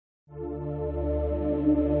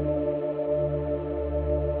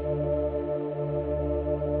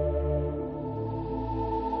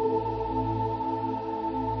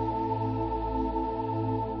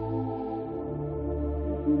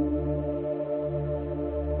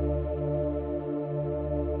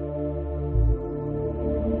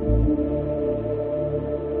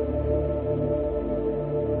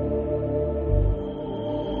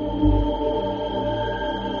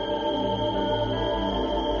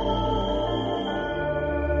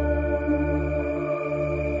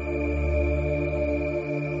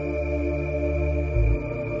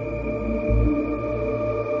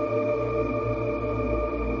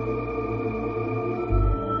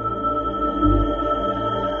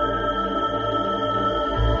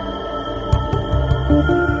When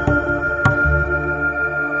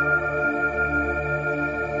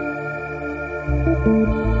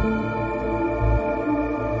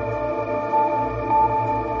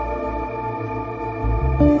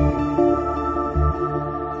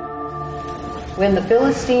the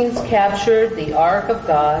Philistines captured the ark of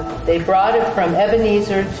God, they brought it from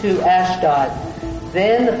Ebenezer to Ashdod.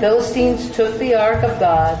 Then the Philistines took the ark of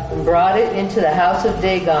God and brought it into the house of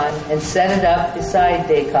Dagon and set it up beside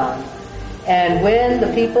Dagon. And when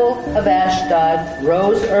the people of Ashdod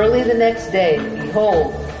rose early the next day,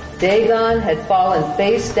 behold, Dagon had fallen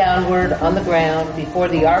face downward on the ground before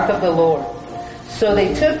the ark of the Lord. So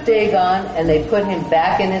they took Dagon and they put him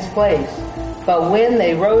back in his place. But when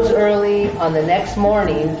they rose early on the next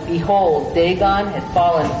morning, behold, Dagon had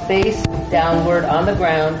fallen face downward on the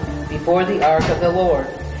ground before the ark of the Lord.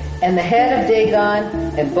 And the head of Dagon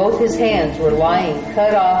and both his hands were lying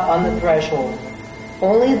cut off on the threshold.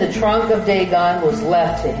 Only the trunk of Dagon was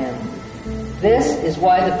left to him. This is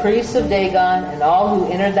why the priests of Dagon and all who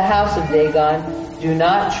entered the house of Dagon do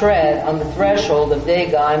not tread on the threshold of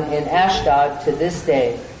Dagon in Ashdod to this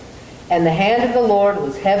day. And the hand of the Lord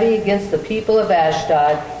was heavy against the people of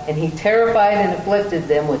Ashdod, and he terrified and afflicted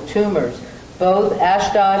them with tumors, both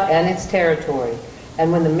Ashdod and its territory.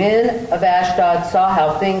 And when the men of Ashdod saw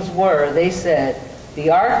how things were, they said, "The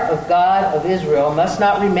ark of God of Israel must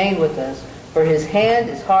not remain with us, for his hand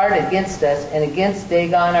is hard against us and against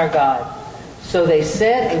Dagon our God." So they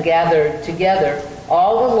sent and gathered together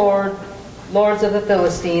all the lords of the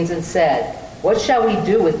Philistines and said, "What shall we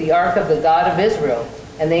do with the ark of the God of Israel?"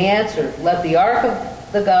 And they answered, "Let the ark of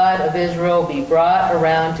the God of Israel be brought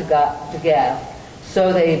around to Gath."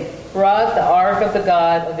 So they brought the ark of the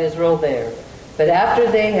God of Israel there. But after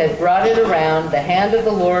they had brought it around, the hand of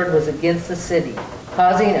the Lord was against the city,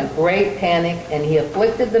 causing a great panic, and he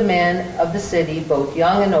afflicted the men of the city, both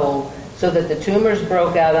young and old, so that the tumors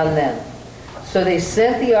broke out on them. So they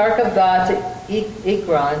sent the ark of God to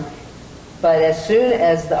Ekron, but as soon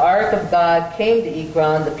as the ark of God came to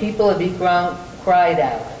Ekron, the people of Ekron cried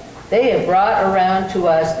out, "They have brought around to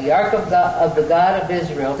us the ark of the God of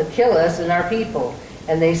Israel to kill us and our people."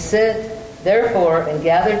 And they sent therefore and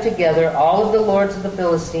gathered together all of the lords of the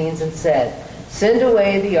Philistines and said, "Send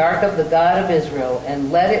away the ark of the God of Israel,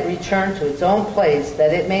 and let it return to its own place,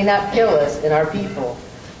 that it may not kill us and our people."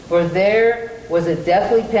 For there was a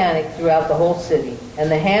deathly panic throughout the whole city, and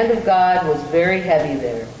the hand of God was very heavy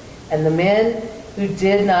there. And the men who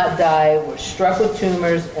did not die were struck with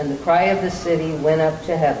tumors, and the cry of the city went up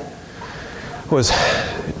to heaven. It was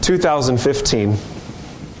 2015,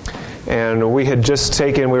 and we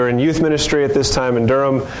were in youth ministry at this time in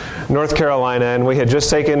Durham, North Carolina, and we had just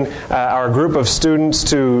taken our group of students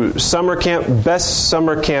to summer camp, best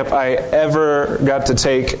summer camp I ever got to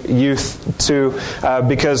take youth to,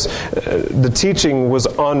 because the teaching was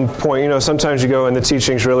on point. You know, sometimes you go and the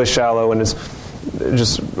teaching's really shallow and it's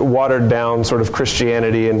just watered down sort of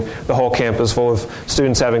Christianity, and the whole camp is full of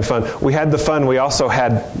students having fun. We had the fun. We also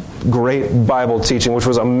had great Bible teaching, which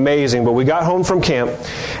was amazing. But we got home from camp,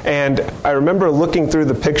 and I remember looking through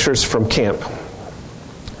the pictures from camp,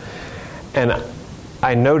 and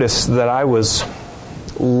I noticed that I was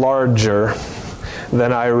larger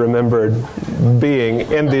than I remembered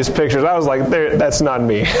being in these pictures. I was like, that's not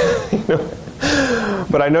me. You know?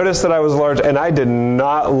 But I noticed that I was large, and I did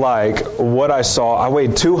not like what I saw. I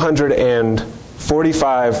weighed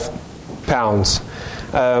 245 pounds.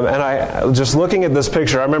 And I just looking at this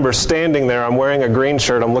picture, I remember standing there. I'm wearing a green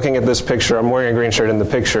shirt. I'm looking at this picture. I'm wearing a green shirt in the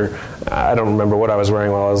picture. I don't remember what I was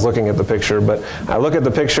wearing while I was looking at the picture, but I look at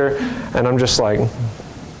the picture, and I'm just like,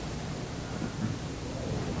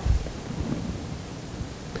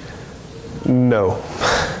 no.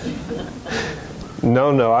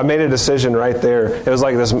 No. I made a decision right there. It was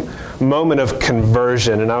like this moment of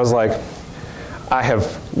conversion, and I was like, I have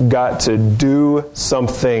got to do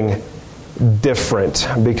something different,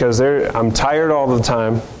 because I'm tired all the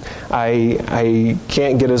time. I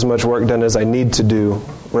can't get as much work done as I need to do,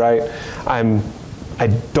 right? I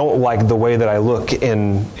don't like the way that I look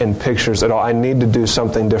in pictures at all. I need to do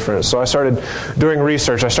something different. So I started doing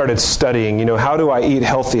research. I started studying, how do I eat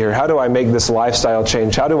healthier? How do I make this lifestyle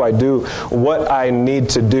change? How do I do what I need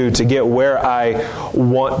to do to get where I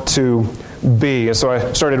want to be? And so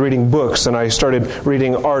I started reading books, and I started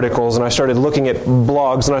reading articles, and I started looking at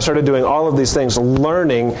blogs, and I started doing all of these things,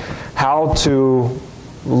 learning how to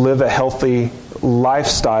live a healthy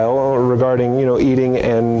lifestyle regarding, eating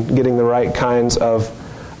and getting the right kinds of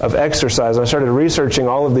exercise. And I started researching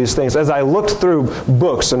all of these things. As I looked through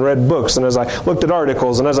books and read books, and as I looked at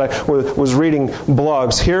articles, and as I was reading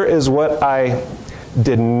blogs, here is what I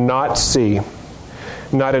did not see.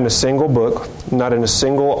 Not in a single book, not in a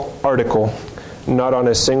single article, not on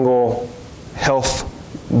a single health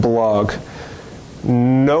blog.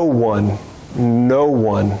 No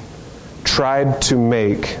one tried to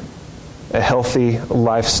make a healthy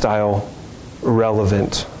lifestyle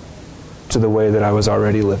relevant to the way that I was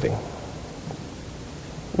already living.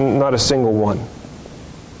 Not a single one.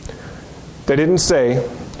 They didn't say,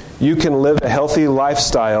 you can live a healthy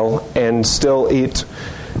lifestyle and still eat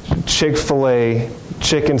Chick-fil-A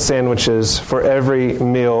chicken sandwiches for every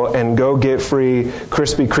meal and go get free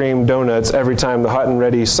Krispy Kreme donuts every time the hot and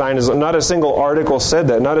ready sign is. Not a single article said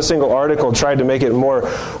that. Not a single article tried to make it more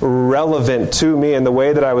relevant to me and the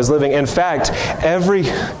way that I was living. In fact,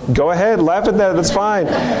 go ahead, laugh at that, that's fine.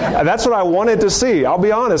 That's what I wanted to see. I'll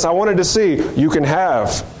be honest, I wanted to see, you can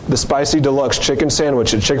have the spicy deluxe chicken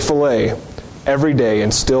sandwich at Chick-fil-A every day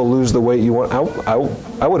and still lose the weight you want.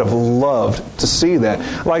 I would have loved to see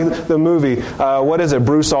that. Like the movie, what is it,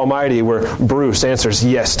 Bruce Almighty, where Bruce answers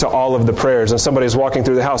yes to all of the prayers and somebody's walking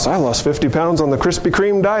through the house, I lost 50 pounds on the Krispy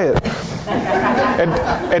Kreme diet.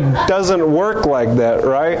 It doesn't work like that,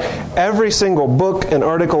 right? Every single book and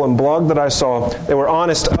article and blog that I saw, they were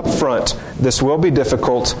honest up front. This will be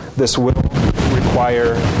difficult. This will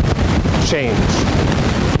require change.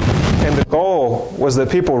 And the goal was that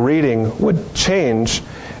people reading would change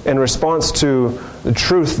in response to the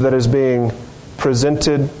truth that is being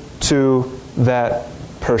presented to that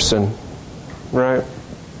person. Right?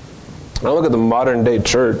 Now look at the modern day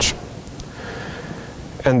church.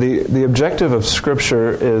 And the objective of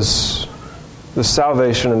Scripture is the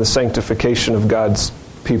salvation and the sanctification of God's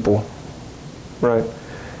people. Right?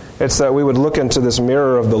 It's that we would look into this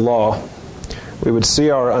mirror of the law. We would see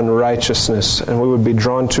our unrighteousness, and we would be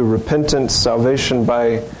drawn to repentance, salvation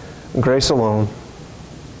by grace alone,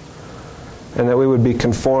 and that we would be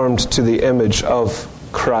conformed to the image of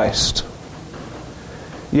Christ.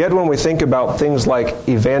 Yet when we think about things like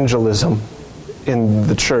evangelism in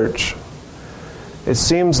the church, it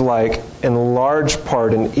seems like in large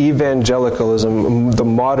part in evangelicalism, the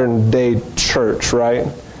modern day church, right?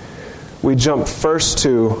 We jump first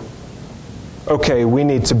to, okay, we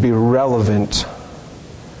need to be relevant.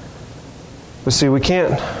 But see, we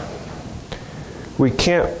can't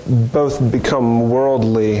both become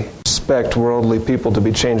worldly, expect worldly people to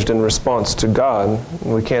be changed in response to God.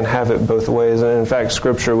 We can't have it both ways. And in fact,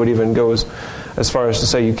 Scripture would even go as far as to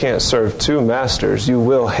say you can't serve two masters. You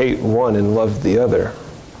will hate one and love the other.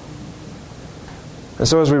 And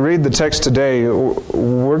so as we read the text today,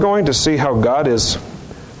 we're going to see how God is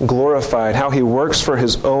glorified, how He works for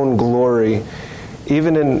His own glory,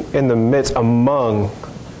 even in the midst, among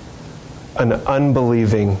an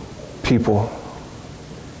unbelieving people.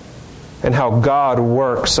 And how God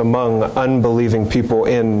works among unbelieving people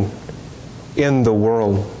in the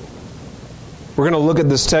world. We're going to look at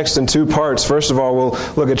this text in two parts. First of all, we'll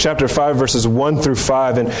look at chapter 5, verses 1 through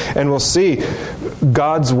 5, and we'll see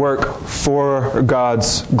God's work for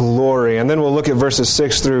God's glory. And then we'll look at verses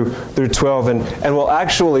 6 through 12, and we'll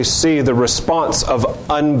actually see the response of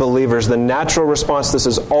unbelievers, the natural response. This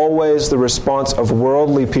is always the response of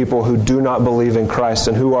worldly people who do not believe in Christ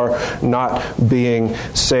and who are not being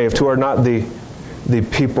saved, who are not the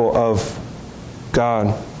people of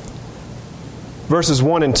God. Verses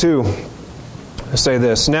 1 and 2 say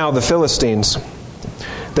this, Now the Philistines,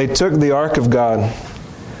 they took the ark of God,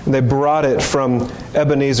 and they brought it from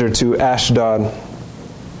Ebenezer to Ashdod.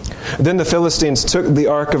 Then the Philistines took the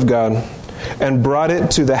ark of God and brought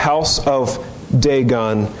it to the house of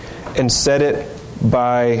Dagon and set it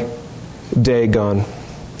by Dagon.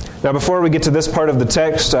 Now, before we get to this part of the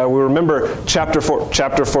text, we remember chapter 4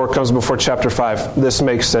 comes before chapter 5. This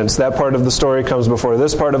makes sense. That part of the story comes before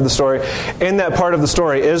this part of the story. In that part of the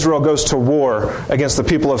story, Israel goes to war against the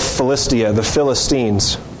people of Philistia, the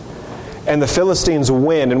Philistines. And the Philistines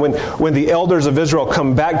win. And when the elders of Israel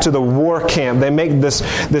come back to the war camp, they make this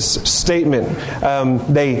statement.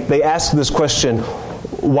 They ask this question,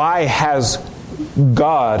 why has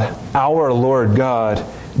God, our Lord God,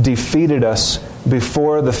 defeated us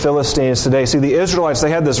before the Philistines today? See, the Israelites, they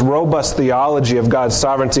had this robust theology of God's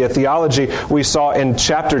sovereignty, a theology we saw in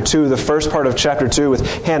chapter 2, the first part of chapter 2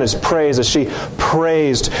 with Hannah's praise as she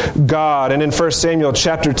praised God. And in 1 Samuel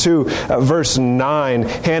chapter 2, verse 9,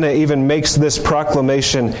 Hannah even makes this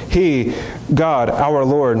proclamation, He, God, our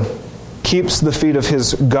Lord, keeps the feet of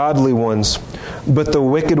His godly ones, but the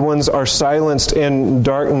wicked ones are silenced in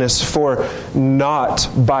darkness, for not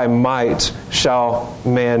by might shall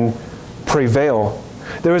man prevail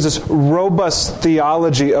There was this robust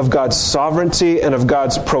theology of God's sovereignty and of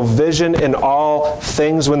God's provision in all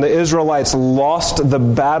things. When the Israelites lost the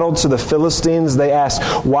battle to the Philistines, they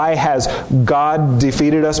asked, why has God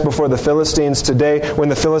defeated us before the Philistines? Today, when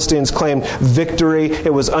the Philistines claimed victory,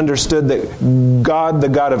 it was understood that God, the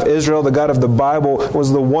God of Israel, the God of the Bible,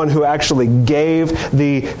 was the one who actually gave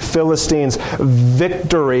the Philistines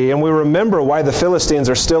victory. And we remember why the Philistines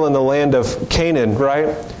are still in the land of Canaan,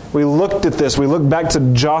 right? We looked at this. We looked back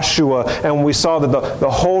to Joshua, and we saw that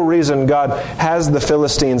the whole reason God has the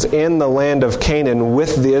Philistines in the land of Canaan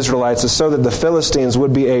with the Israelites is so that the Philistines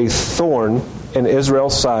would be a thorn in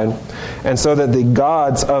Israel's side, and so that the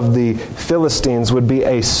gods of the Philistines would be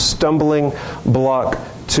a stumbling block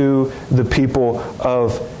to the people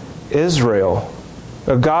of Israel.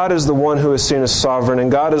 God is the one who is seen as sovereign,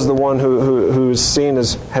 and God is the one who is seen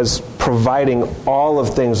as providing all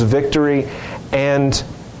of things, victory and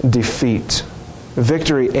defeat.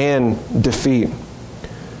 Victory and defeat.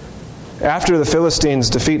 After the Philistines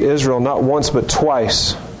defeat Israel not once but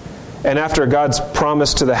twice, and after God's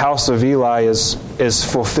promise to the house of Eli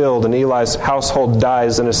is fulfilled and Eli's household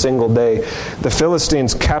dies in a single day, the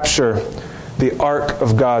Philistines capture the Ark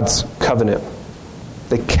of God's covenant.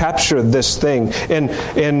 They capture this thing.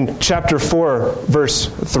 In chapter 4, verse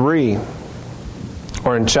 3,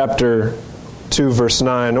 or in chapter 2, verse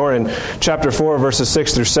 9, or in chapter 4, verses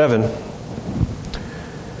 6 through 7,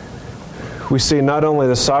 we see not only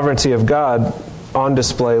the sovereignty of God on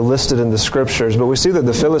display listed in the Scriptures, but we see that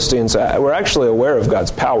the Philistines were actually aware of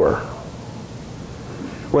God's power.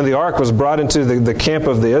 When the ark was brought into the camp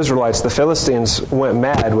of the Israelites, the Philistines went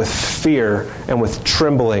mad with fear and with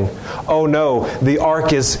trembling. Oh no, the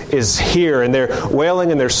ark is here. And they're wailing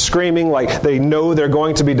and they're screaming like they know they're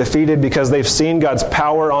going to be defeated because they've seen God's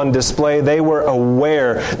power on display. They were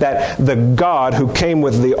aware that the God who came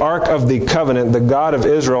with the Ark of the Covenant, the God of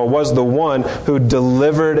Israel, was the one who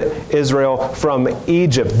delivered Israel from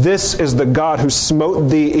Egypt. This is the God who smote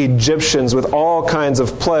the Egyptians with all kinds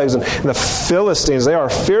of plagues. And the Philistines, they are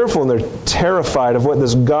fearful and they're terrified of what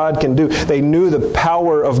this God can do. They knew the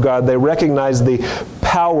power of God. They recognized the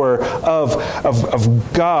power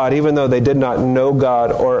of God, even though they did not know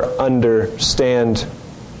God or understand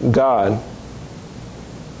God.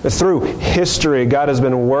 But through history, God has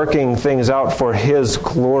been working things out for His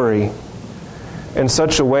glory in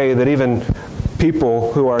such a way that even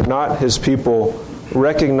people who are not His people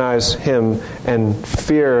recognize Him and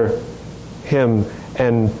fear Him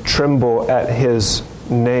and tremble at His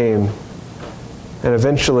name. And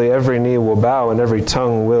eventually every knee will bow and every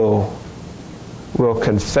tongue will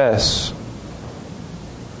confess.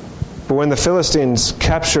 But when the Philistines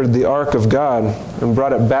captured the Ark of God and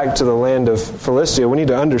brought it back to the land of Philistia, we need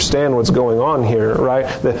to understand what's going on here, right?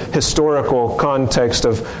 The historical context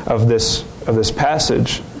of this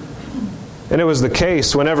passage. And it was the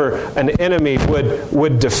case whenever an enemy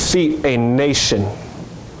would defeat a nation,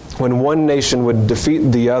 when one nation would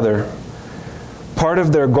defeat the other, part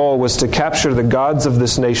of their goal was to capture the gods of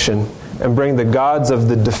this nation and bring the gods of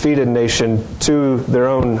the defeated nation to their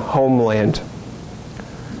own homeland.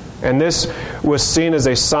 And this was seen as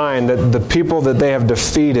a sign that the people that they have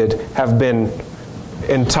defeated have been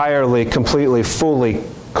entirely, completely, fully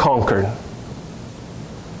conquered.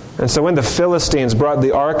 And so when the Philistines brought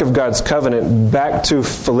the Ark of God's covenant back to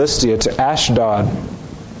Philistia, to Ashdod,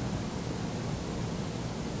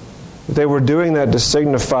 they were doing that to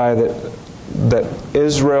signify that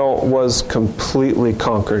Israel was completely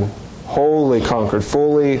conquered, wholly conquered,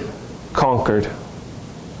 fully conquered.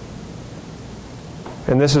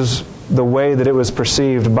 And this is the way that it was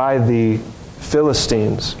perceived by the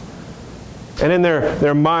Philistines. And in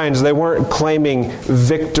their minds, they weren't claiming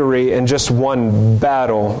victory in just one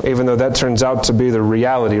battle, even though that turns out to be the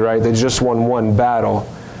reality, right? They just won one battle.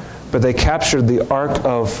 But they captured the Ark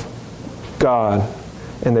of God,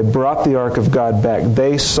 and they brought the Ark of God back.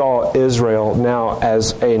 They saw Israel now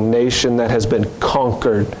as a nation that has been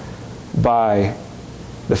conquered by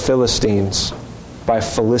the Philistines, by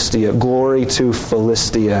Philistia. Glory to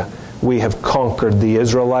Philistia. We have conquered the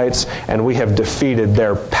Israelites, and we have defeated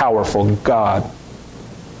their powerful God.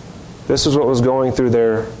 This is what was going through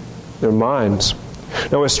their minds.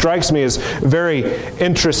 Now, what strikes me as very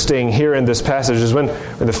interesting here in this passage is when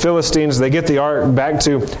the Philistines, they get the ark back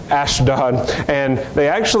to Ashdod, and they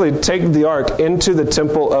actually take the ark into the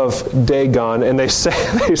temple of Dagon, and they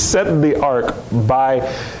set the ark by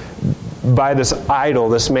this idol,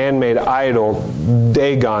 this man-made idol,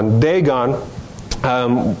 Dagon. Dagon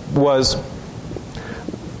was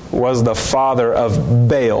the father of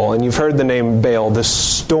Baal. And you've heard the name Baal, the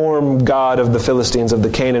storm god of the Philistines, of the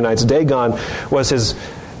Canaanites. Dagon was his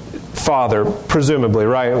father, presumably,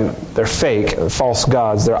 right? They're fake, false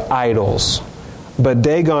gods, they're idols. But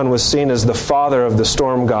Dagon was seen as the father of the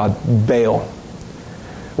storm god, Baal.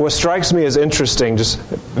 What strikes me as interesting, just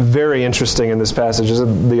very interesting in this passage, is that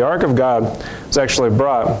the Ark of God was actually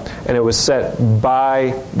brought, and it was set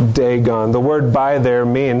by Dagon. The word by there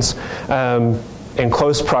means in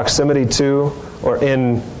close proximity to or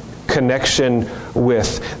in connection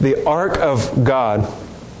with. The Ark of God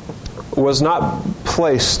was not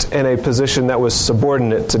placed in a position that was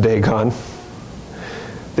subordinate to Dagon.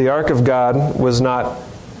 The Ark of God was not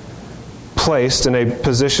placed in a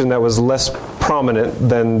position that was less prominent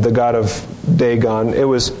than the god of Dagon. It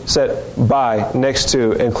was set by, next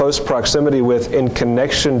to, in close proximity with, in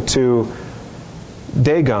connection to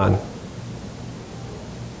Dagon.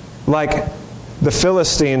 Like the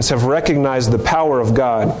Philistines have recognized the power of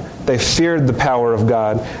God. They feared the power of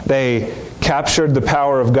God. They captured the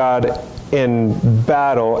power of God in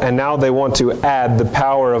battle, and now they want to add the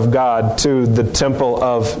power of God to the temple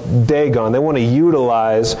of Dagon. They want to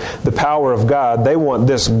utilize the power of God. They want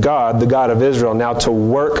this God, the God of Israel, now to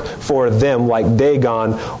work for them like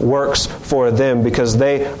Dagon works for them, because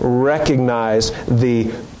they recognize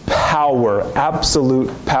the power,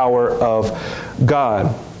 absolute power of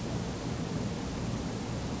God.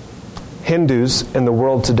 Hindus in the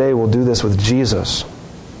world today will do this with Jesus.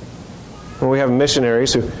 And we have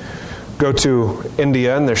missionaries who go to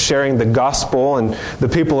India and they're sharing the gospel, and the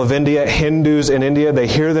people of India, Hindus in India, they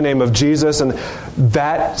hear the name of Jesus, and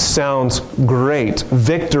that sounds great.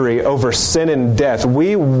 Victory over sin and death.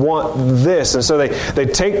 We want this. And so they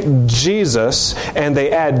take Jesus and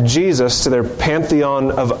they add Jesus to their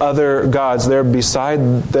pantheon of other gods there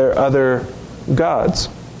beside their other gods.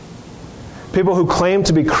 People who claim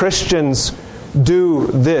to be Christians do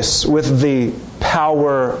this with the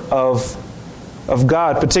power of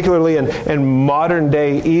God, particularly in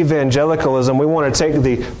modern-day evangelicalism. We want to take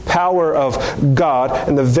the power of God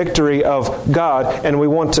and the victory of God, and we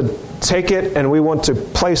want to take it and we want to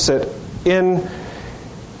place it in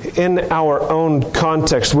our own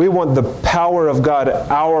context. We want the power of God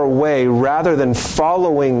our way rather than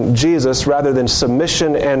following Jesus, rather than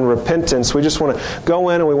submission and repentance. We just want to go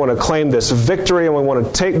in and we want to claim this victory, and we want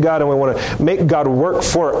to take God and we want to make God work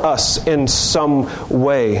for us in some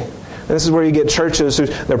way. And this is where you get churches whose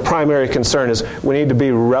their primary concern is we need to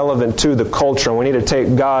be relevant to the culture, and we need to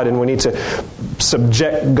take God and we need to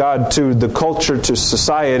subject God to the culture, to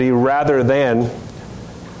society, rather than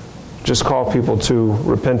just call people to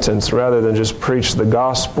repentance, rather than just preach the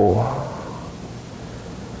gospel.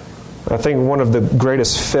 I think one of the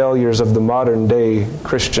greatest failures of the modern day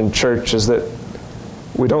Christian church is that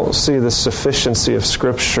we don't see the sufficiency of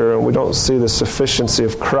Scripture, and we don't see the sufficiency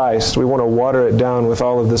of Christ. We want to water it down with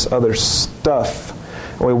all of this other stuff.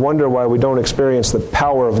 And we wonder why we don't experience the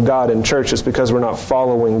power of God in church. It's because we're not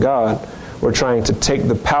following God. We're trying to take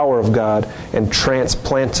the power of God and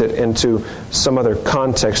transplant it into some other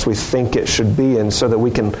context we think it should be in, so that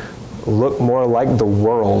we can look more like the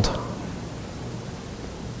world.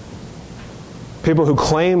 People who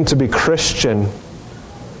claim to be Christian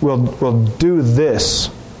will do this.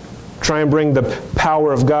 Try and bring the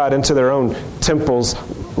power of God into their own temples,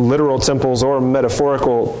 literal temples or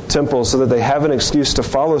metaphorical temples, so that they have an excuse to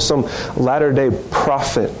follow some latter-day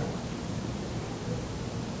prophet.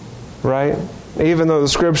 Right? Even though the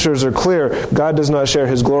Scriptures are clear, God does not share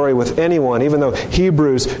His glory with anyone. Even though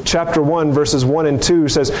Hebrews chapter 1 verses 1 and 2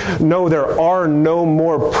 says, no, there are no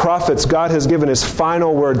more prophets. God has given His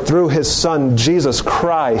final word through His Son, Jesus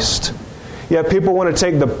Christ. Yet people want to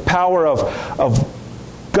take the power of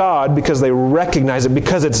God because they recognize it,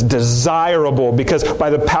 because it's desirable, because by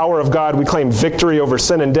the power of God we claim victory over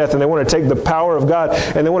sin and death, and they want to take the power of God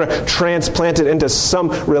and they want to transplant it into some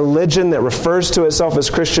religion that refers to itself as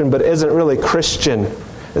Christian but isn't really Christian.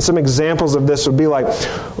 And some examples of this would be like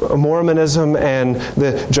Mormonism and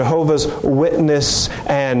the Jehovah's Witness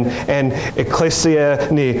and Ecclesia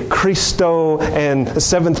Ni Cristo and the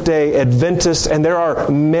Seventh-day Adventists. And there are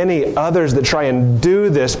many others that try and do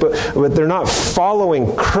this, but they're not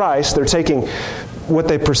following Christ. They're taking what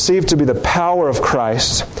they perceive to be the power of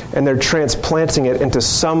Christ and they're transplanting it into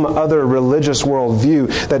some other religious worldview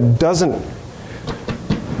that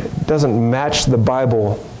doesn't match the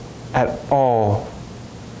Bible at all.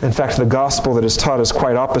 In fact, the gospel that is taught is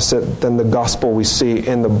quite opposite than the gospel we see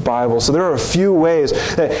in the Bible. So there are a few ways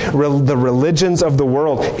that the religions of the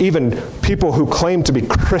world, even people who claim to be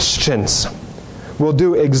Christians, will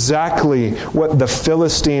do exactly what the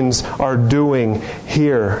Philistines are doing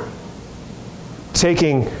here.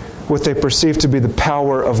 Taking what they perceive to be the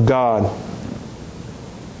power of God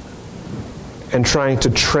and trying to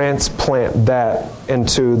transplant that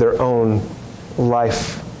into their own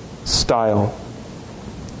lifestyle.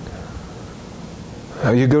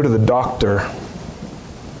 You go to the doctor,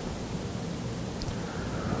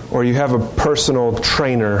 or you have a personal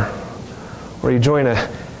trainer, or you join a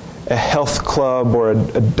health club or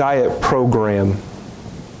a diet program.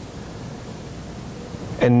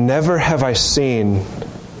 And never have I seen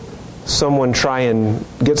someone try and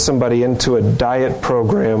get somebody into a diet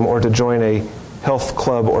program or to join a health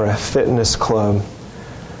club or a fitness club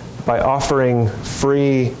by offering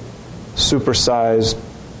free, supersized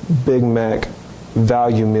Big Mac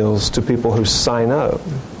value meals to people who sign up.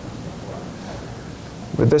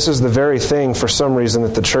 But this is the very thing, for some reason,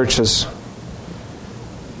 that the church has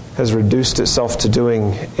reduced itself to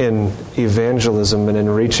doing in evangelism and in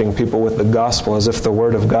reaching people with the gospel, as if the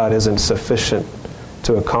Word of God isn't sufficient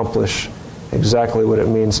to accomplish exactly what it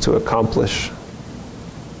means to accomplish.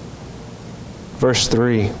 Verse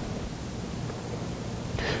 3.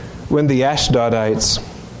 When the Ashdodites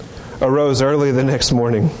arose early the next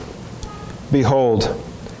morning, behold,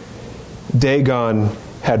 Dagon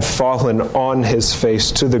had fallen on his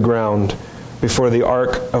face to the ground before the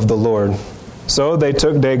ark of the Lord. So they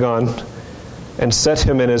took Dagon and set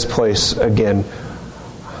him in his place again.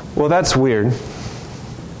 Well, that's weird.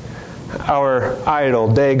 Our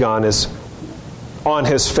idol, Dagon, is on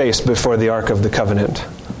his face before the Ark of the Covenant.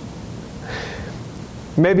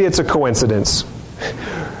 Maybe it's a coincidence.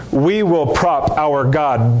 We will prop our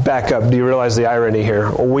God back up. Do you realize the irony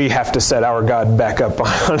here? We have to set our God back up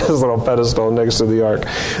on his little pedestal next to the ark.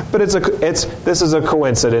 But this is a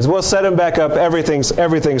coincidence. We'll set him back up.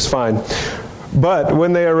 Everything's fine. But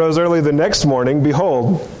when they arose early the next morning,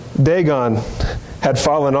 behold, Dagon had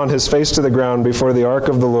fallen on his face to the ground before the ark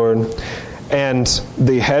of the Lord, and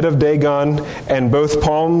the head of Dagon and both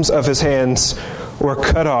palms of his hands were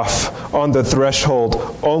cut off on the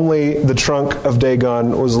threshold. Only the trunk of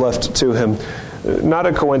Dagon was left to him. Not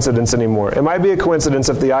a coincidence anymore. It might be a coincidence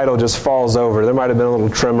if the idol just falls over. There might have been a little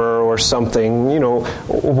tremor or something,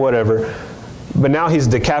 whatever. But now he's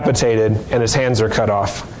decapitated and his hands are cut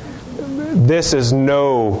off. This is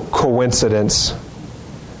no coincidence.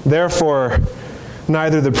 Therefore,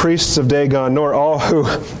 neither the priests of Dagon nor all who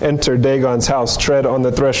enter Dagon's house tread on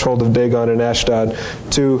the threshold of Dagon and Ashdod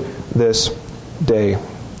to this day.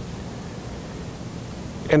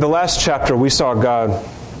 In the last chapter, we saw God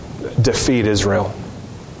defeat Israel.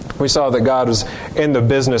 We saw that God was in the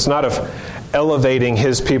business not of elevating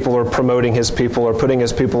his people or promoting his people or putting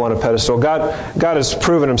his people on a pedestal. God has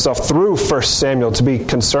proven himself through 1 Samuel to be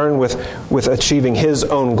concerned with achieving his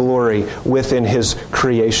own glory within his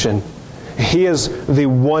creation. He is the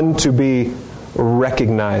one to be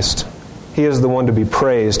recognized. He is the one to be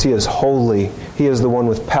praised. He is holy. He is the one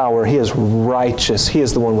with power. He is righteous. He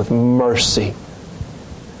is the one with mercy. In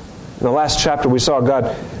the last chapter, we saw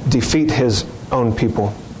God defeat his own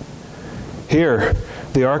people. Here,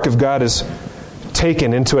 the ark of God is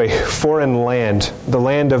taken into a foreign land, the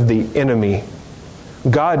land of the enemy.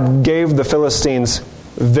 God gave the Philistines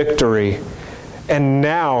victory, and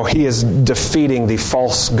now he is defeating the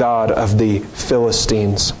false god of the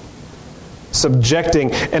Philistines, subjecting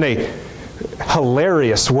in a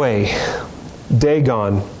hilarious way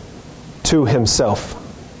Dagon to himself.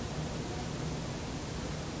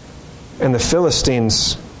 And the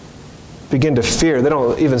Philistines begin to fear. They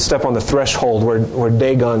don't even step on the threshold where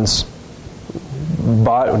Dagon's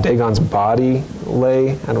body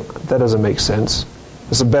lay. That doesn't make sense.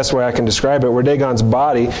 It's the best way I can describe it. Where Dagon's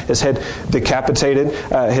body, his head decapitated,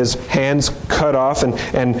 his hands cut off,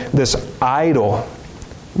 and this idol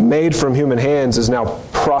made from human hands is now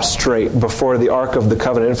prostrate before the Ark of the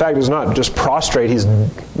Covenant. In fact, he's not just prostrate, he's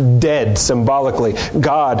dead symbolically.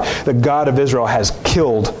 God, the God of Israel, has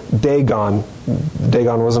killed Dagon.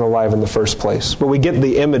 Dagon wasn't alive in the first place. But we get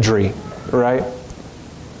the imagery, right?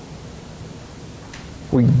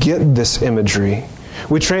 We get this imagery.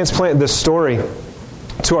 We transplant this story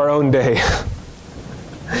to our own day.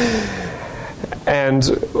 And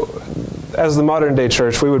as the modern day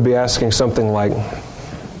church, we would be asking something like,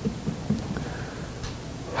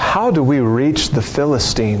 how do we reach the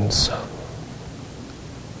Philistines?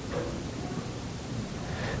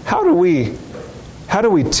 How do we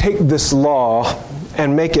take this law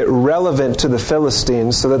and make it relevant to the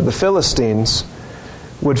Philistines so that the Philistines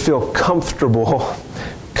would feel comfortable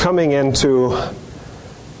coming into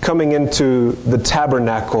the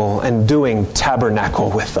tabernacle and doing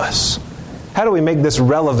tabernacle with us? How do we make this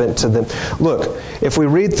relevant to them? Look, if we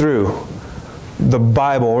read through the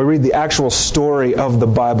Bible, we read the actual story of the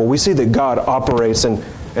Bible, we see that God operates in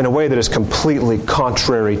in a way that is completely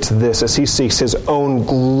contrary to this, as he seeks his own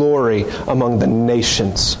glory among the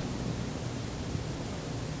nations.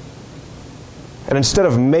 And instead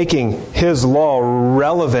of making his law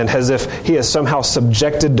relevant as if he is somehow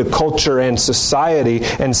subjected to culture and society,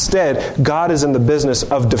 instead, God is in the business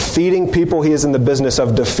of defeating people. He is in the business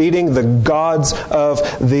of defeating the gods of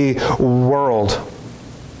the world.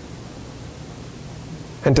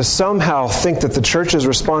 And to somehow think that the church's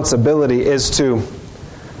responsibility is to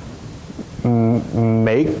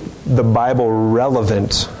make the Bible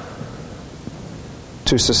relevant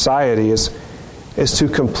to society is to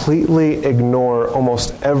completely ignore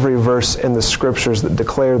almost every verse in the Scriptures that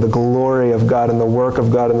declare the glory of God and the work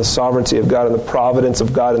of God and the sovereignty of God and the providence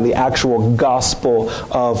of God and the actual gospel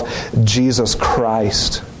of Jesus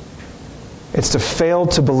Christ. It's to fail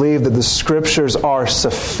to believe that the Scriptures are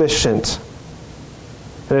sufficient.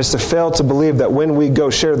 And it's to fail to believe that when we go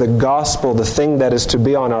share the gospel, the thing that is to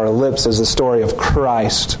be on our lips is the story of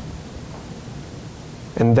Christ.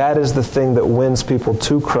 And that is the thing that wins people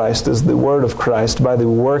to Christ, is the word of Christ by the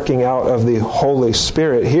working out of the Holy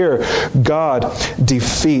Spirit. Here, God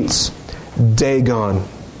defeats Dagon.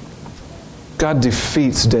 God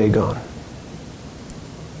defeats Dagon.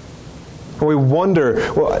 And we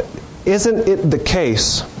wonder, well, isn't it the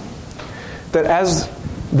case that as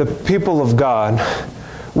the people of God,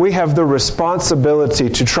 we have the responsibility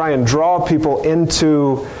to try and draw people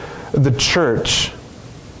into the church,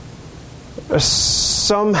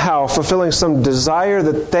 somehow fulfilling some desire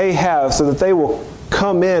that they have so that they will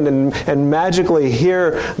come in and magically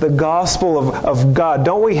hear the gospel of God?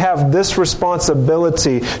 Don't we have this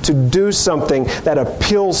responsibility to do something that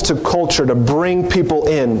appeals to culture, to bring people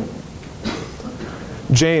in?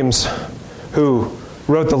 James, who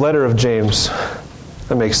wrote the letter of James,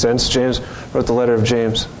 that makes sense. James wrote the letter of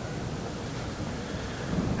James,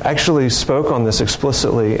 actually spoke on this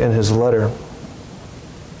explicitly in his letter.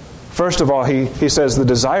 First of all, he says the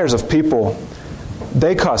desires of people,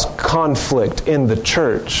 they cause conflict in the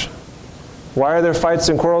church. Why are there fights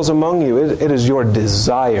and quarrels among you? It is your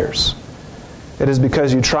desires. It is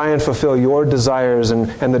because you try and fulfill your desires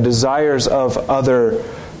and the desires of other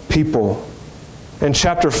people. In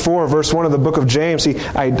chapter 4, verse 1 of the book of James, he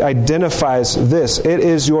identifies this. It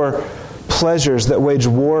is your pleasures that wage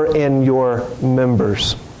war in your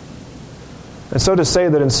members. And so to say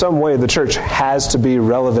that in some way the church has to be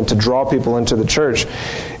relevant to draw people into the church,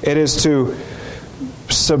 it is to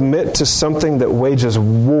submit to something that wages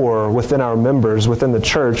war within our members, within the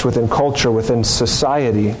church, within culture, within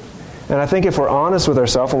society. And I think if we're honest with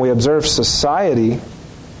ourselves and we observe society,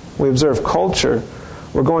 we observe culture,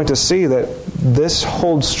 we're going to see that this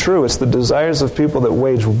holds true. It's the desires of people that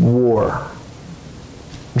wage war,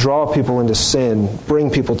 draw people into sin, bring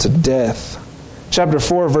people to death. Chapter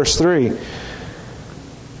 4, verse 3.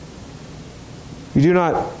 You do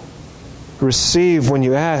not receive when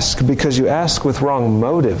you ask because you ask with wrong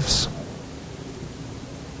motives.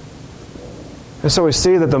 And so we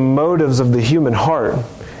see that the motives of the human heart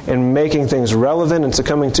in making things relevant and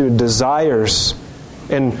succumbing to desires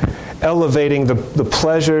and elevating the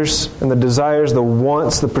pleasures and the desires, the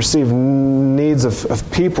wants, the perceived needs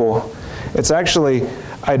of people, it's actually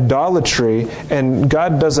idolatry, and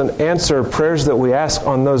God doesn't answer prayers that we ask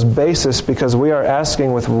on those basis because we are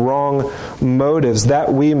asking with wrong motives,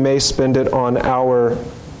 that we may spend it on our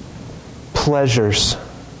pleasures.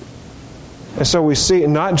 And so we see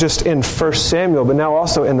not just in 1 Samuel, but now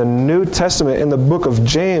also in the New Testament, in the book of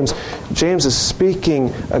James, James is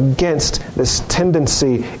speaking against this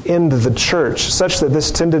tendency in the church, such that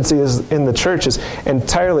this tendency in the church is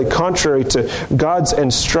entirely contrary to God's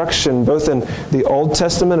instruction, both in the Old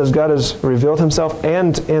Testament as God has revealed himself,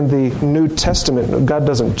 and in the New Testament. God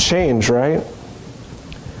doesn't change, right?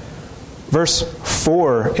 Verse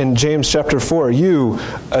 4 in James chapter 4, you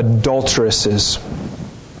adulteresses.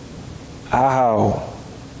 Ow.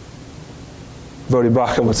 Bodhi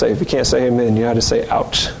Bakum would say, if you can't say amen, you have to say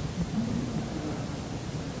ouch.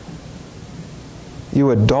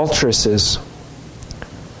 You adulteresses,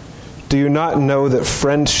 do you not know that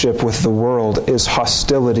friendship with the world is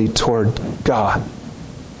hostility toward God?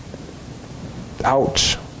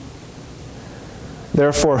 Ouch.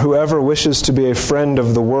 Therefore, whoever wishes to be a friend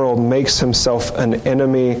of the world makes himself an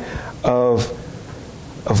enemy of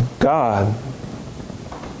God.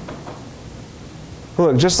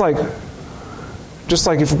 Look, just like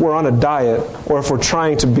if we're on a diet or if we're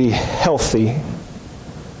trying to be healthy,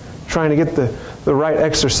 trying to get the right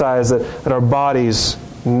exercise that our bodies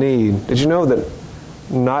need. Did you know that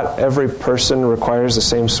not every person requires the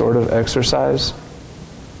same sort of exercise?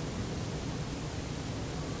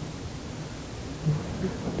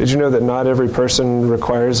 Did you know that not every person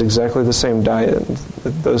requires exactly the same diet?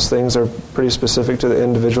 Those things are pretty specific to the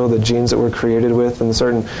individual, the genes that we're created with and the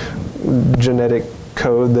certain genetic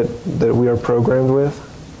code that we are programmed with.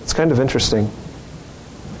 It's kind of interesting.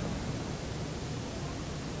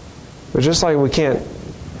 But just like we can't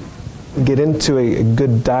get into a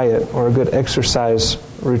good diet or a good exercise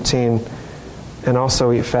routine and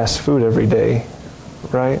also eat fast food every day,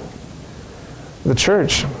 right? The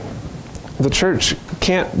church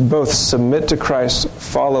can't both submit to Christ,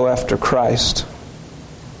 follow after Christ,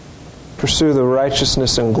 pursue the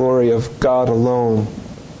righteousness and glory of God alone,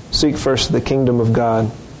 seek first the kingdom of God,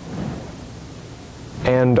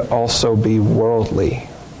 and also be worldly.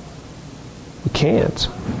 We can't.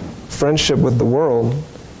 Friendship with the world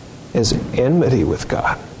is enmity with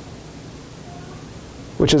God,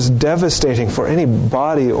 which is devastating for any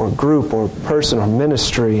body or group or person or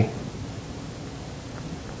ministry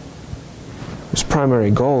whose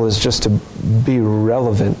primary goal is just to be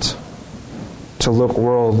relevant, to look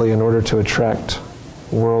worldly in order to attract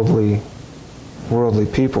worldly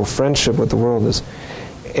people. Friendship with the world is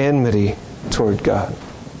enmity toward God.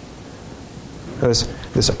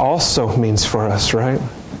 This also means for us, right,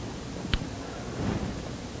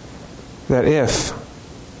 that if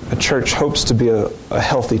a church hopes to be a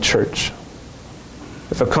healthy church,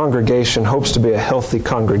 if a congregation hopes to be a healthy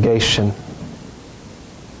congregation,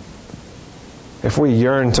 if we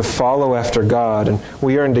yearn to follow after God and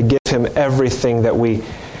we yearn to give Him everything that we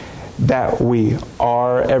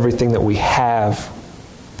are, everything that we have,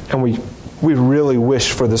 and we really wish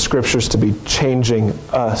for the Scriptures to be changing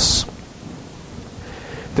us,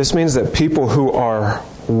 this means that people who are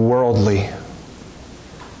worldly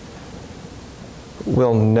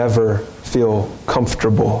will never feel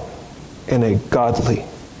comfortable in a godly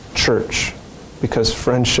church, because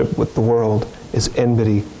friendship with the world is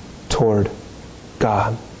enmity toward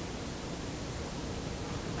God.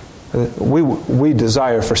 We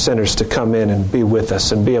desire for sinners to come in and be with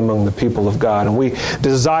us and be among the people of God. And we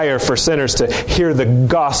desire for sinners to hear the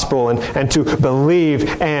gospel and to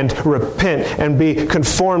believe and repent and be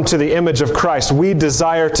conformed to the image of Christ. We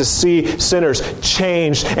desire to see sinners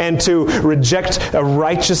changed and to reject a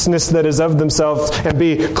righteousness that is of themselves and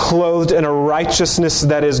be clothed in a righteousness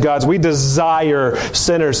that is God's. We desire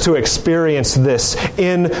sinners to experience this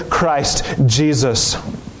in Christ Jesus.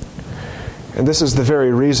 And this is the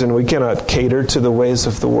very reason we cannot cater to the ways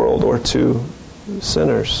of the world or to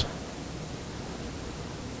sinners.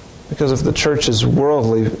 Because if the church is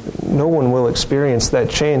worldly, no one will experience that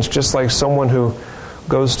change, just like someone who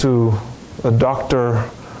goes to a doctor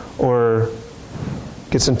or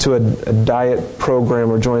gets into a diet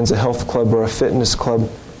program or joins a health club or a fitness club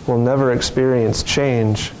will never experience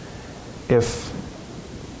change if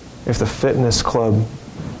the fitness club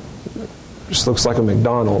just looks like a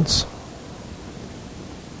McDonald's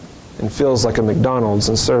and feels like a McDonald's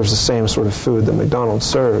and serves the same sort of food that McDonald's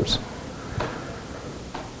serves.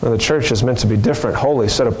 Now, the church is meant to be different, holy,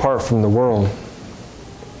 set apart from the world.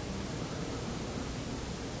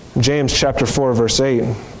 James chapter 4, verse 8,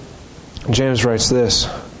 James writes this: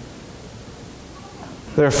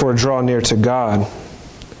 "Therefore draw near to God,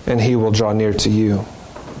 and He will draw near to you.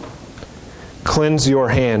 Cleanse your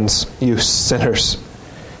hands, you sinners,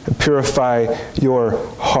 and purify your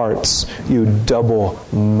hearts, you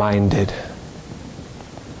double-minded."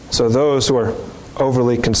 So those who are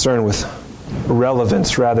overly concerned with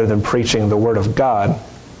relevance rather than preaching the Word of God,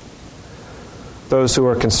 those who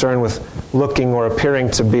are concerned with looking or appearing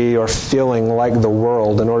to be or feeling like the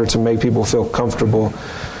world in order to make people feel comfortable,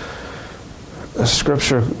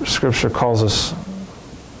 Scripture calls us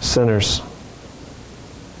sinners,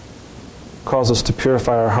 calls us to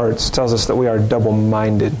purify our hearts, tells us that we are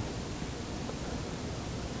double-minded.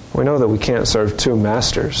 We know that we can't serve two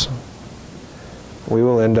masters. We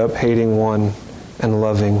will end up hating one and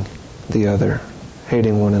loving the other.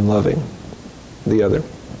 Hating one and loving the other.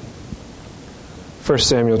 1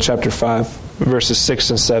 Samuel chapter 5, verses 6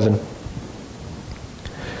 and 7.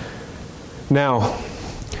 "Now,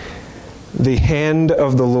 the hand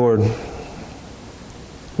of the Lord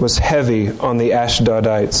was heavy on the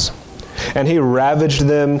Ashdodites, and he ravaged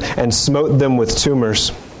them and smote them with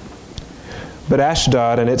tumors. But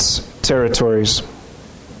Ashdod and its territories.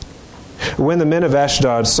 When the men of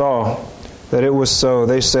Ashdod saw that it was so,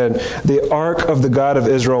 they said, 'The ark of the God of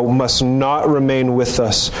Israel must not remain with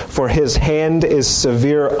us, for his hand is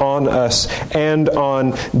severe on us and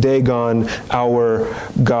on Dagon our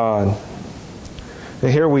God.'"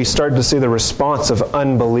 And here we start to see the response of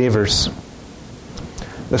unbelievers.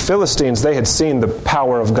 The Philistines, they had seen the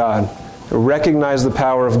power of God. recognized the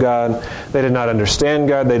power of God. They did not understand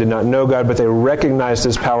God. They did not know God, but they recognized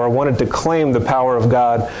His power, wanted to claim the power of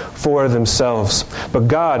God for themselves. But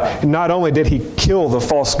God, not only did He kill the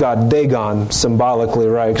false god Dagon, symbolically,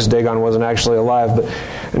 right, because Dagon wasn't actually alive,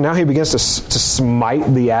 but now He begins to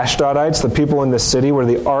smite the Ashdodites, the people in the city where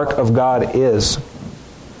the ark of God is.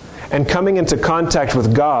 And coming into contact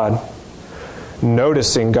with God,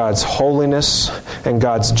 noticing God's holiness and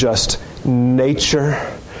God's just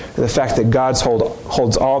nature, the fact that God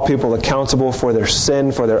holds all people accountable for their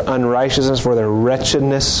sin, for their unrighteousness, for their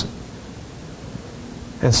wretchedness.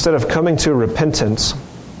 Instead of coming to repentance,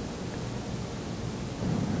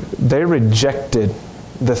 they rejected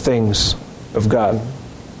the things of God.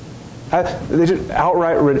 They just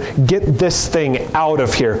outright get this thing out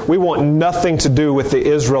of here. We want nothing to do with the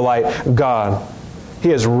Israelite God.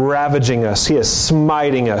 He is ravaging us. He is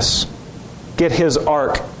smiting us. Get His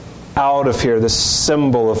ark out of here, this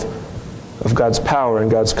symbol of God's power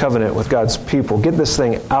and God's covenant with God's people. Get this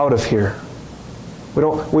thing out of here. We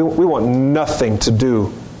want nothing to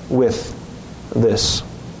do with this.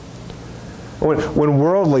 When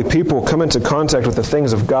worldly people come into contact with the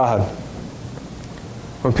things of God,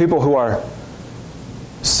 when people who are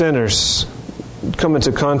sinners come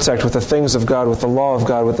into contact with the things of God, with the law of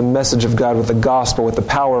God, with the message of God, with the gospel, with the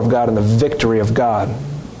power of God and the victory of God,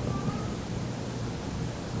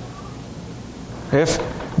 if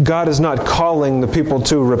God is not calling the people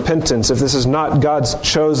to repentance, if this is not God's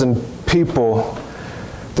chosen people,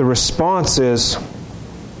 the response is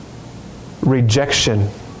rejection.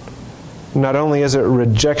 Not only is it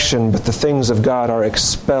rejection, but the things of God are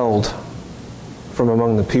expelled from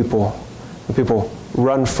among the people. The people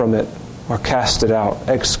run from it or cast it out,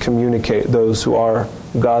 excommunicate those who are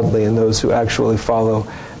godly and those who actually follow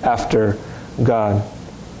after God.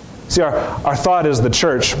 See, our thought is the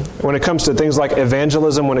church, when it comes to things like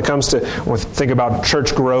evangelism, when we think about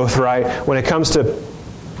church growth, right? When it comes to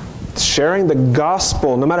sharing the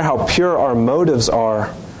gospel, no matter how pure our motives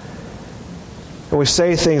are, and we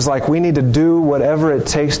say things like, we need to do whatever it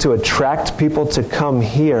takes to attract people to come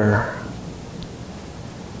here.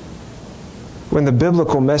 When the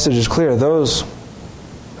biblical message is clear, those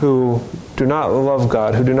who do not love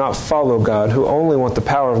God, who do not follow God, who only want the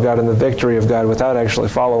power of God and the victory of God without actually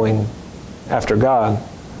following after God,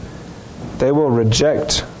 they will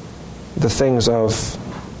reject the things of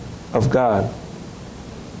God.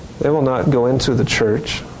 They will not go into the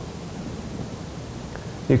church.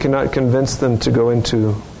 You cannot convince them to go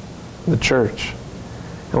into the church.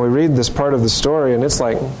 And we read this part of the story, and it's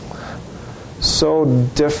like so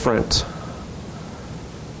different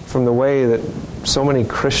from the way that so many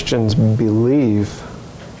Christians believe.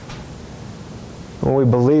 When we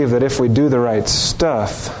believe that if we do the right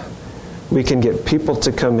stuff, we can get people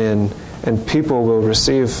to come in and people will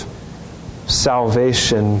receive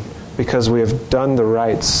salvation because we have done the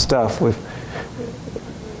right stuff.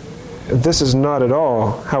 This is not at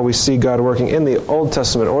all how we see God working in the Old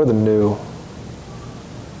Testament or the New.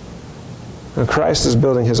 And Christ is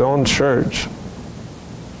building His own church.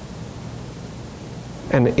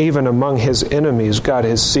 And even among His enemies, God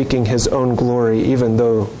is seeking His own glory, even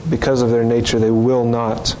though, because of their nature, they will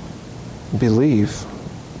not believe.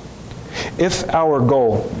 If our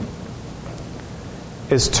goal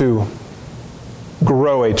is to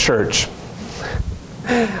grow a church,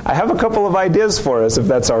 I have a couple of ideas for us if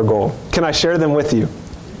that's our goal. Can I share them with you?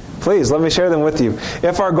 Please, let me share them with you.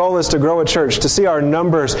 If our goal is to grow a church, to see our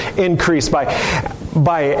numbers increase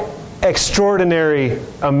by extraordinary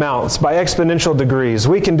amounts, by exponential degrees,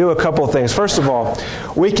 we can do a couple of things. First of all,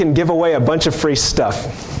 we can give away a bunch of free stuff.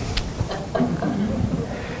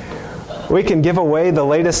 We can give away the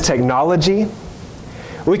latest technology.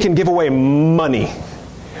 We can give away money.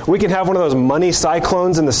 We can have one of those money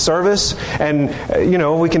cyclones in the service, and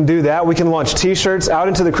we can do that. We can launch T-shirts out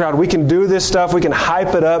into the crowd. We can do this stuff. We can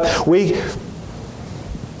hype it up. We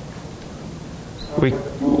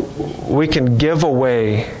can give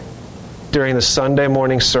away during the Sunday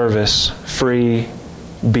morning service free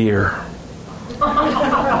beer.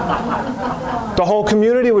 The whole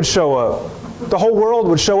community would show up. The whole world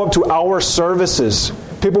would show up to our services.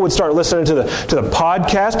 People would start listening to the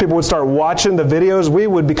podcast. People would start watching the videos. We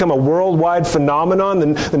would become a worldwide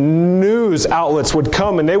phenomenon. The news outlets would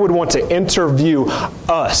come and they would want to interview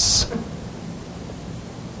us.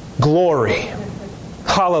 Glory.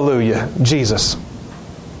 Hallelujah. Jesus.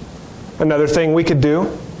 Another thing we could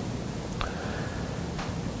do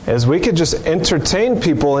is we could just entertain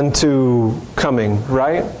people into coming,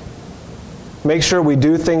 right? Make sure we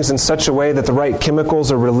do things in such a way that the right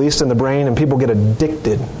chemicals are released in the brain and people get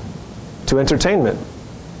addicted to entertainment.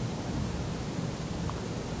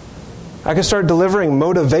 I could start delivering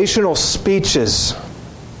motivational speeches.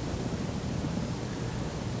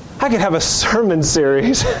 I could have a sermon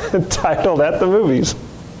series titled At the Movies.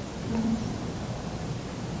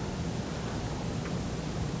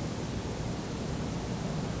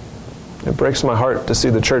 It breaks my heart to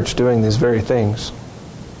see the church doing these very things.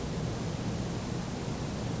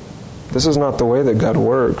 This is not the way that God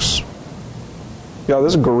works. Y'all,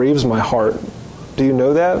 this grieves my heart. Do you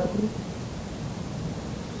know that?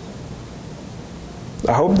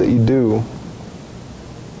 I hope that you do.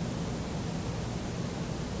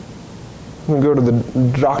 When you go to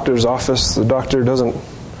the doctor's office, the doctor doesn't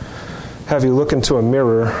have you look into a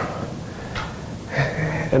mirror,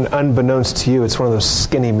 and unbeknownst to you, it's one of those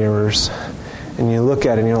skinny mirrors, and you look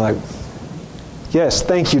at it and you're like, yes,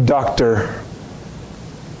 thank you, doctor.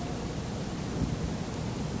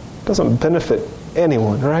 Doesn't benefit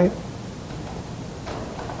anyone, right?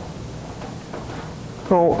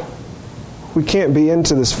 Well, we can't be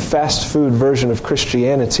into this fast food version of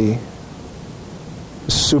Christianity,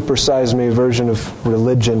 supersize me version of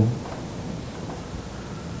religion.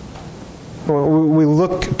 We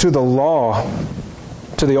look to the law,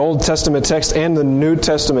 to the Old Testament text and the New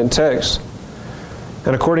Testament text.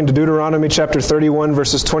 And according to Deuteronomy chapter 31,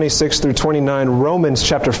 verses 26 through 29, Romans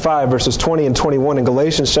chapter 5, verses 20 and 21, and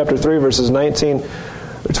Galatians chapter 3, verses 19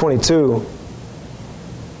 through 22,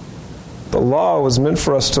 the law was meant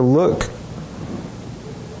for us to look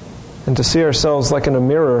and to see ourselves like in a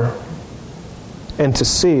mirror and to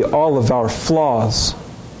see all of our flaws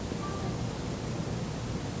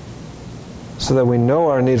so that we know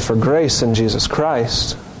our need for grace in Jesus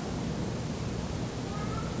Christ,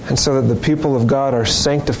 and so that the people of God are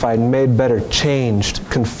sanctified, made better, changed,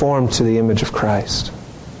 conformed to the image of Christ.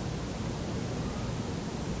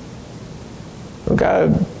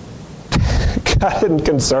 God isn't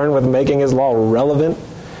concerned with making His law relevant.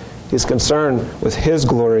 He's concerned with His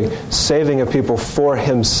glory, saving a people for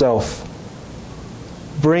Himself,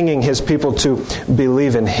 bringing His people to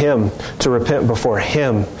believe in Him, to repent before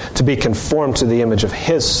Him, to be conformed to the image of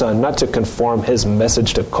His Son, not to conform His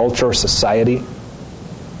message to culture or society.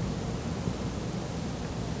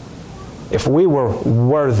 If we were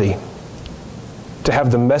worthy to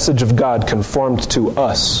have the message of God conformed to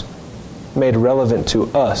us, made relevant to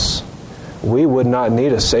us, we would not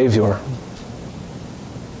need a Savior.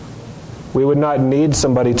 We would not need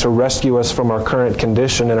somebody to rescue us from our current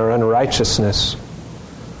condition and our unrighteousness.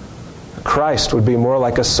 Christ would be more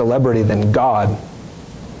like a celebrity than God.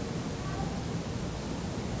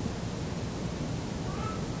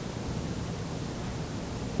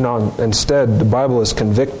 No, instead, the Bible is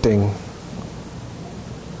convicting.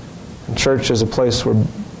 And church is a place where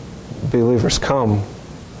believers come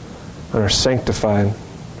and are sanctified,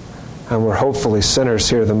 and where hopefully sinners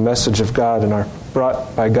hear the message of God and are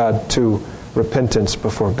brought by God to repentance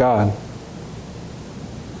before God.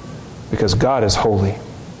 Because God is holy,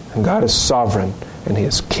 and God is sovereign, and He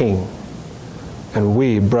is King. And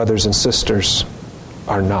we, brothers and sisters,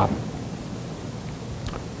 are not.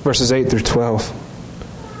 Verses 8 through 12.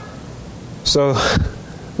 So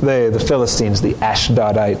they, the Philistines, the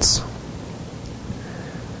Ashdodites,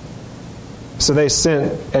 so they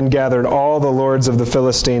sent and gathered all the lords of the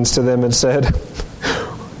Philistines to them and said,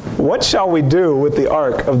 what shall we do with the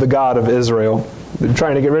ark of the God of Israel? They're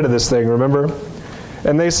trying to get rid of this thing, remember?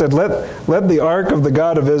 And they said, let the ark of the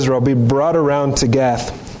God of Israel be brought around to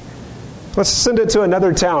Gath. Let's send it to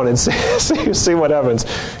another town and see what happens.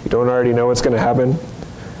 You don't already know what's going to happen?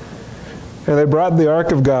 And they brought the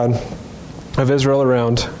ark of God of Israel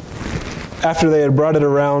around. After they had brought it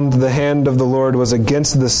around, the hand of the Lord was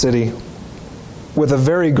against the city with a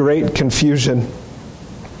very great confusion.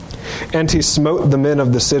 And He smote the men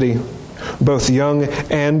of the city, both young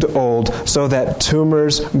and old, so that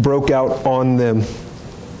tumors broke out on them.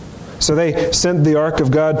 So they sent the ark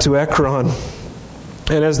of God to Ekron.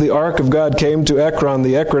 And as the ark of God came to Ekron,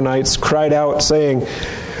 the Ekronites cried out, saying,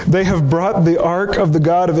 they have brought the ark of the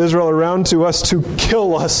God of Israel around to us to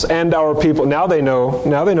kill us and our people. Now they know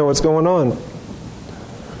what's going on.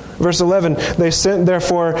 Verse 11, they sent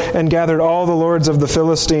therefore and gathered all the lords of the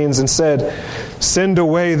Philistines and said, send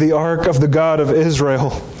away the ark of the God of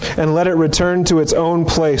Israel and let it return to its own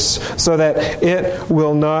place so that it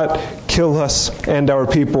will not kill us and our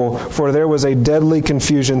people. For there was a deadly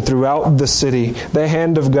confusion throughout the city. The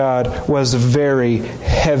hand of God was very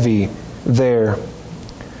heavy there.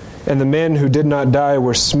 And the men who did not die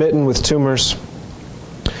were smitten with tumors.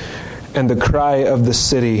 And the cry of the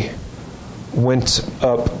city went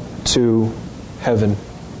up to heaven.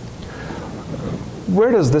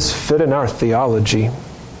 Where does this fit in our theology?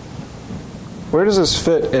 Where does this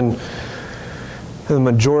fit in the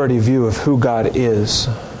majority view of who God is.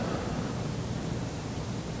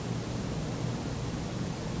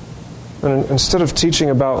 And instead of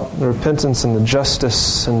teaching about the repentance and the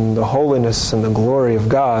justice and the holiness and the glory of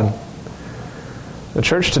God, the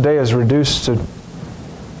church today is reduced to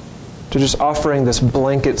just offering this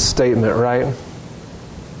blanket statement, right?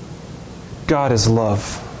 God is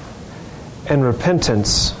love. And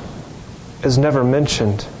repentance is never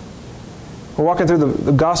mentioned. We're walking through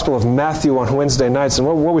the Gospel of Matthew on Wednesday nights, and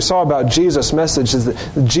what we saw about Jesus' message is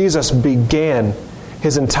that Jesus began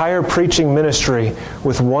His entire preaching ministry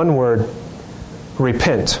with one word: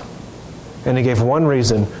 repent. And He gave one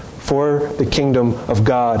reason: for the kingdom of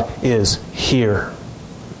God is here.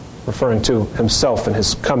 Referring to Himself and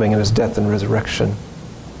His coming and His death and resurrection.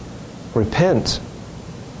 Repent.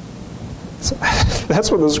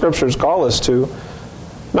 That's what the Scriptures call us to.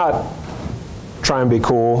 Not try and be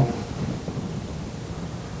cool.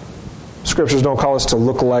 Scriptures don't call us to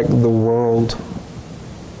look like the world.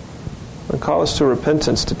 They call us to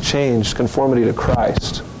repentance, to change, conformity to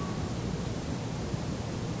Christ.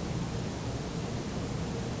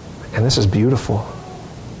 And this is beautiful.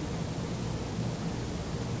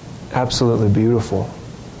 Absolutely beautiful.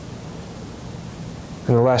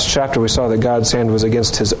 In the last chapter, we saw that God's hand was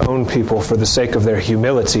against His own people for the sake of their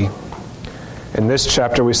humility. In this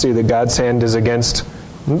chapter, we see that God's hand is against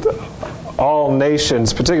all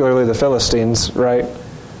nations, particularly the Philistines, right?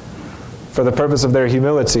 For the purpose of their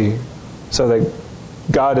humility, so that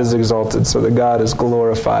God is exalted, so that God is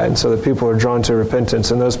glorified, so that people are drawn to repentance.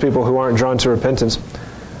 And those people who aren't drawn to repentance,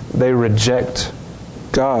 they reject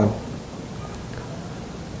God.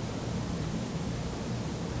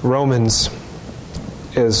 Romans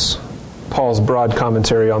is Paul's broad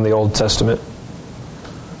commentary on the Old Testament.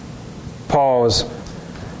 Paul was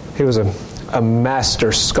a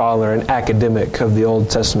master scholar and academic of the Old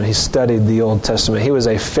Testament. He studied the Old Testament. He was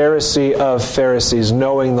a Pharisee of Pharisees,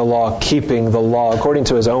 knowing the law, keeping the law, according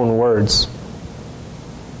to his own words.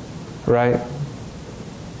 Right?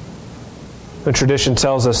 The tradition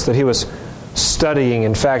tells us that he was studying.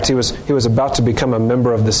 In fact, he was about to become a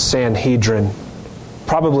member of the Sanhedrin,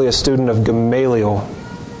 probably a student of Gamaliel,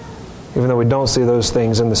 even though we don't see those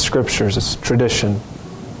things in the Scriptures. It's tradition.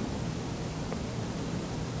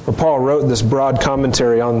 But Paul wrote this broad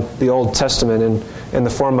commentary on the Old Testament in the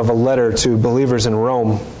form of a letter to believers in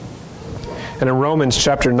Rome. And in Romans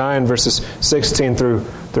chapter 9, verses 16 through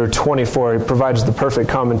 24, he provides the perfect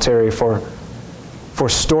commentary for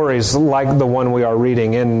stories like the one we are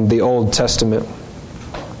reading in the Old Testament.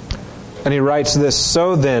 And he writes this: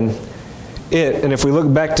 "So then, and if we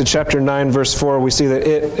look back to chapter 9, verse 4, we see that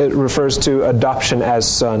it refers to adoption as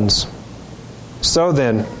sons. So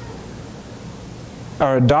then,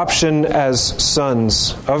 our adoption as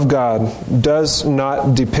sons of God does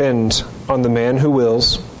not depend on the man who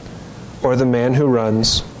wills or the man who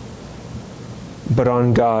runs, but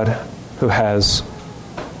on God who has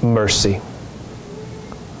mercy.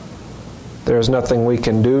 There is nothing we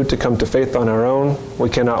can do to come to faith on our own. We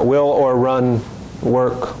cannot will or run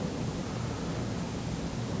work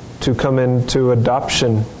to come into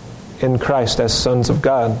adoption in Christ as sons of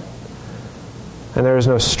God. And there is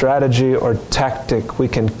no strategy or tactic we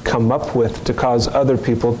can come up with to cause other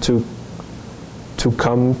people to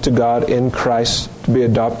come to God in Christ, to be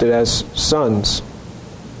adopted as sons.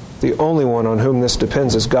 The only one on whom this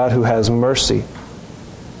depends is God who has mercy.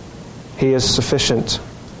 He is sufficient.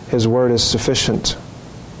 His word is sufficient."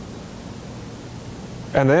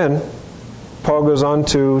 And then Paul goes on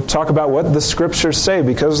to talk about what the Scriptures say,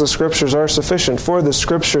 because the Scriptures are sufficient. "For the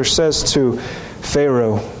Scripture says to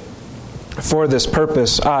Pharaoh, for this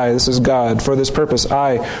purpose this is God, for this purpose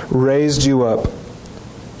I raised you up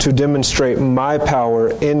to demonstrate my power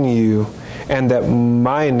in you, and that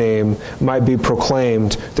my name might be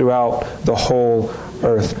proclaimed throughout the whole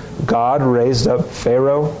earth." God raised up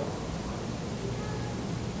Pharaoh,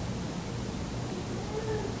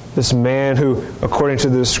 this man who, according to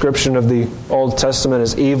the description of the Old Testament,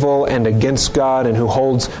 is evil and against God, and who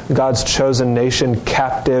holds God's chosen nation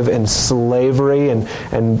captive in slavery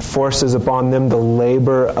and forces upon them the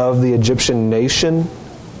labor of the Egyptian nation,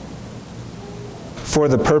 for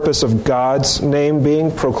the purpose of God's name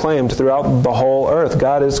being proclaimed throughout the whole earth.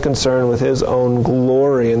 God is concerned with His own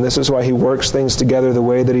glory, and this is why He works things together the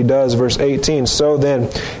way that He does. Verse 18, "So then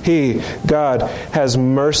He, God, has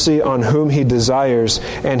mercy on whom He desires,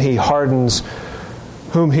 and He hardens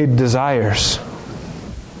whom He desires."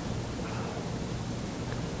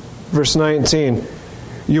 Verse 19,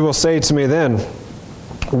 "You will say to me then,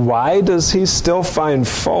 why does He still find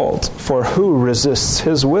fault? For who resists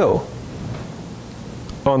His will?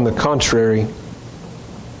 On the contrary,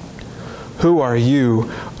 Who are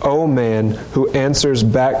you, O man, who answers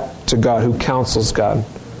back to God, who counsels God,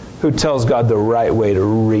 who tells God the right way to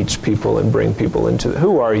reach people and bring people into it?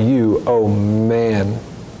 Who are you, O man?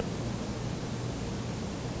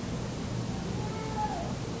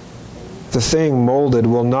 The thing molded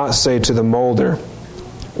will not say to the molder,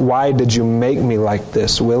 "Why did you make me like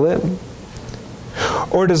this?" Will it?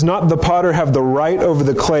 Or does not the potter have the right over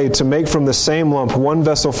the clay to make from the same lump one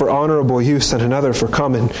vessel for honorable use and another for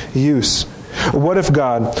common use? What if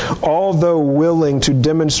God, although willing to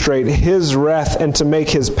demonstrate His wrath and to make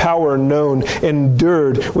His power known,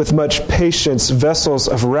 endured with much patience vessels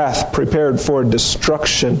of wrath prepared for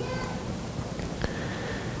destruction?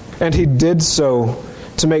 And He did so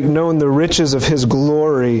to make known the riches of His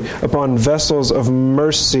glory upon vessels of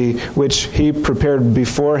mercy, which He prepared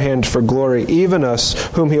beforehand for glory, even us,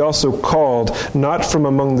 whom He also called, not from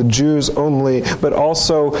among the Jews only, but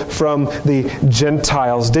also from the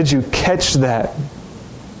Gentiles. Did you catch that?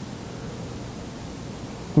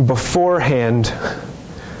 Beforehand,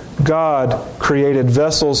 God created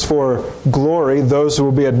vessels for glory, those who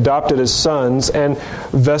will be adopted as sons, and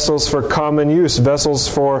vessels for common use, vessels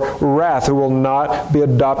for wrath, who will not be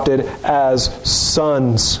adopted as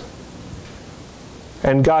sons.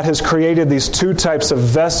 And God has created these two types of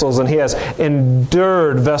vessels, and He has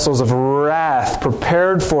endured vessels of wrath,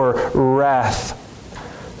 prepared for wrath,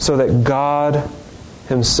 so that God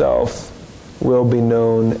Himself will be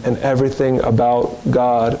known, and everything about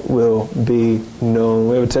God will be known.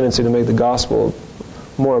 We have a tendency to make the gospel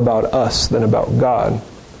more about us than about God.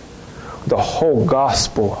 The whole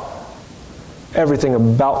gospel, everything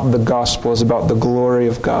about the gospel is about the glory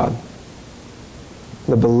of God.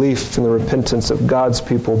 The belief and the repentance of God's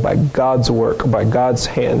people by God's work, by God's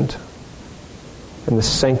hand. And the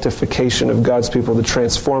sanctification of God's people, the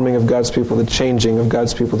transforming of God's people, the changing of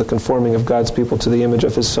God's people, the conforming of God's people to the image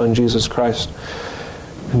of His Son, Jesus Christ.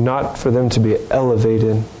 Not for them to be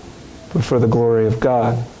elevated, but for the glory of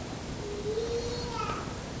God.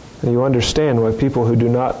 And you understand why people who do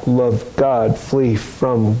not love God flee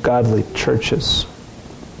from godly churches.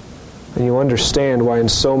 And you understand why in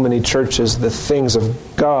so many churches the things of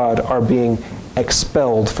God are being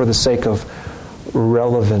expelled for the sake of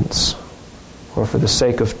relevance, or for the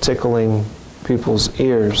sake of tickling people's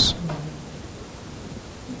ears.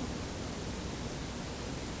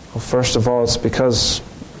 Well, first of all, it's because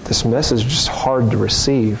this message is just hard to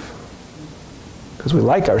receive. Because we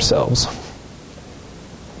like ourselves.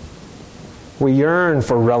 We yearn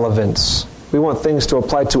for relevance. We want things to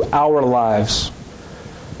apply to our lives.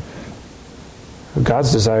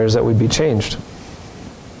 God's desire is that we be changed,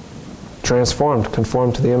 transformed,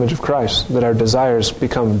 conformed to the image of Christ, that our desires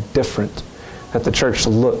become different, that the church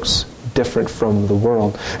looks different from the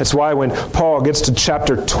world. It's why when Paul gets to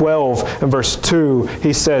chapter 12 and verse 2,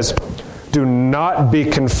 he says, "Do not be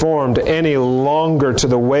conformed any longer to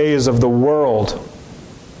the ways of the world,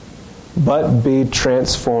 but be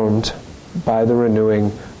transformed by the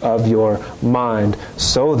renewing of your mind,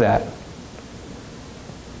 so that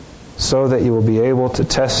you will be able to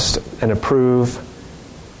test and approve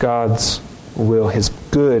God's will, His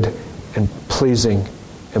good and pleasing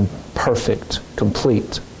and perfect,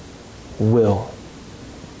 complete will."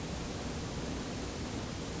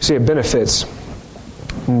 You see, it benefits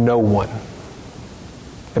no one.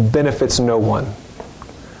 It benefits no one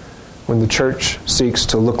when the church seeks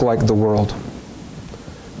to look like the world,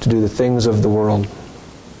 to do the things of the world,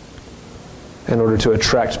 in order to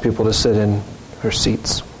attract people to sit in her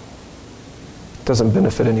seats. It doesn't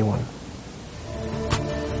benefit anyone.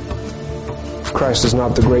 Christ is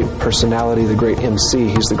not the great personality, the great MC.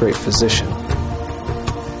 He's the great physician.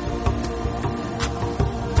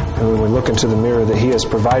 And when we look into the mirror that He has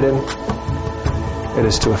provided, it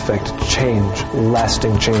is to effect change,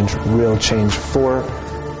 lasting change, real change for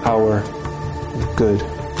our good.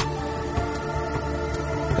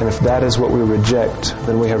 And if that is what we reject,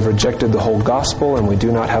 then we have rejected the whole gospel and we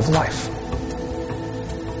do not have life.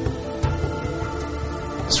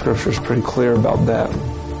 The Scripture is pretty clear about that.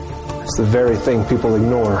 It's the very thing people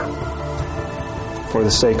ignore for the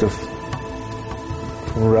sake of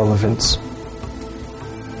relevance.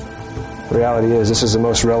 The reality is, this is the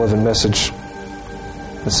most relevant message.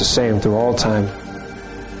 It's the same through all time.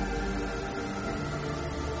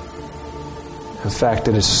 In fact,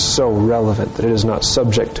 it is so relevant that it is not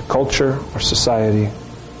subject to culture or society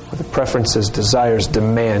or the preferences, desires,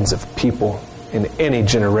 demands of people in any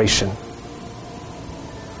generation.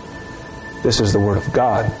 This is the Word of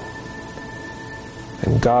God.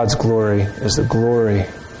 And God's glory is the glory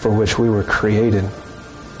for which we were created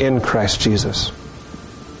in Christ Jesus,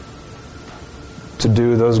 to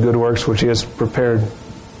do those good works which He has prepared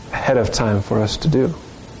ahead of time for us to do.